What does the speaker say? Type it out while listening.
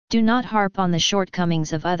Do not harp on the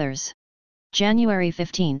shortcomings of others. January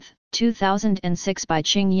 15, 2006 by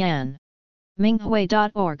Qing Yan.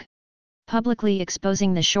 Minghui.org. Publicly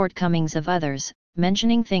exposing the shortcomings of others,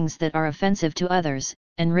 mentioning things that are offensive to others,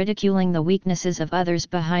 and ridiculing the weaknesses of others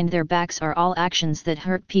behind their backs are all actions that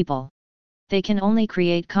hurt people. They can only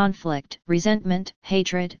create conflict, resentment,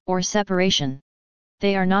 hatred, or separation.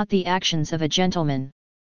 They are not the actions of a gentleman.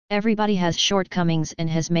 Everybody has shortcomings and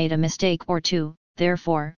has made a mistake or two,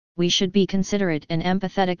 therefore, we should be considerate and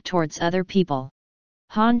empathetic towards other people.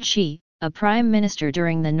 Han Qi, a prime minister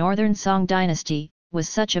during the Northern Song dynasty, was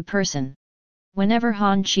such a person. Whenever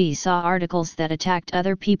Han Qi saw articles that attacked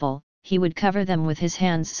other people, he would cover them with his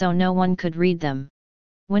hands so no one could read them.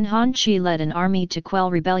 When Han Qi led an army to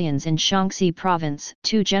quell rebellions in Shaanxi province,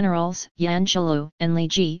 two generals, Yan Shilu and Li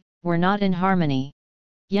Ji, were not in harmony.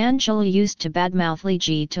 Yan Shilu used to badmouth Li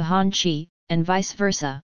Ji to Han Qi, and vice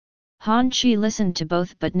versa. Han Qi listened to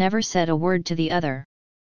both but never said a word to the other.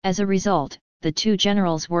 As a result, the two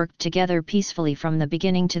generals worked together peacefully from the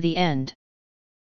beginning to the end.